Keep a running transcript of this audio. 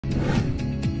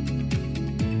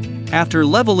After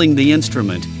leveling the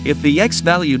instrument, if the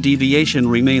x-value deviation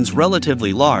remains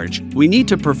relatively large, we need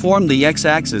to perform the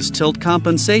x-axis tilt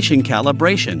compensation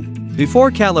calibration.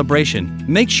 Before calibration,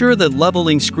 make sure that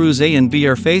leveling screws A and B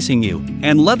are facing you,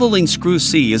 and leveling screw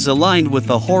C is aligned with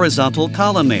the horizontal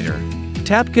collimator.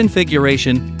 Tap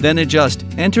Configuration, then Adjust,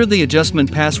 enter the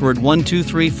adjustment password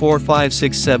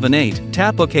 123456778,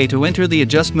 tap OK to enter the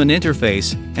adjustment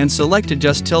interface, and select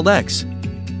Adjust X.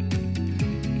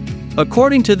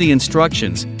 According to the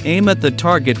instructions, aim at the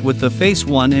target with the face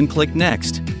 1 and click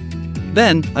Next.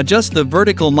 Then, adjust the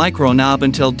vertical micro knob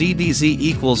until DDZ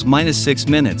equals -6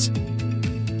 minutes.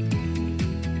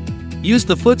 Use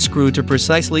the foot screw to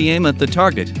precisely aim at the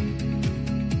target.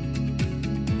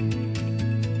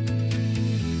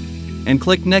 And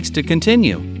click Next to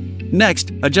continue.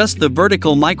 Next, adjust the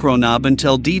vertical micro knob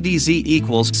until DDZ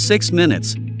equals 6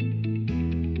 minutes.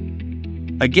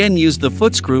 Again, use the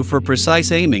foot screw for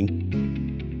precise aiming.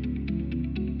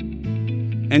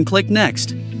 And click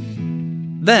Next.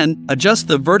 Then, adjust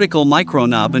the vertical micro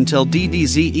knob until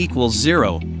DDZ equals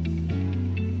 0.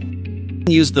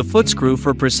 Use the foot screw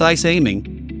for precise aiming.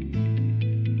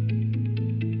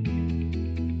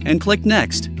 And click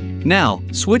Next. Now,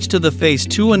 switch to the face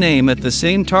 2 and aim at the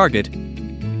same target.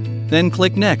 Then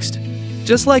click Next.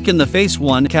 Just like in the face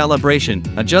 1 calibration,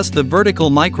 adjust the vertical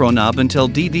micro knob until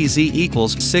DDZ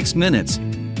equals 6 minutes.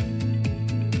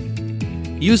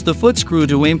 Use the foot screw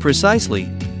to aim precisely.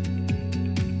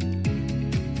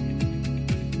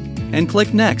 And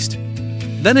click Next.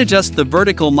 Then adjust the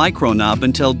vertical micro knob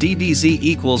until DDZ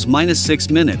equals -6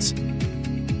 minutes.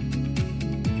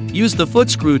 Use the foot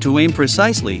screw to aim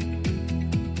precisely.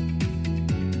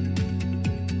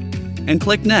 And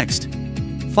click Next.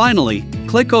 Finally,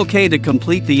 click OK to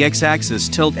complete the x-axis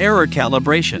tilt error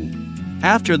calibration.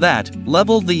 After that,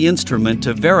 level the instrument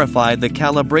to verify the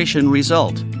calibration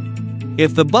result.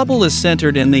 If the bubble is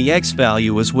centered and the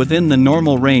x-value is within the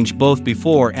normal range both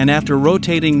before and after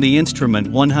rotating the instrument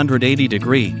 180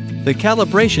 degrees, the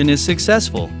calibration is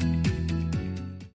successful.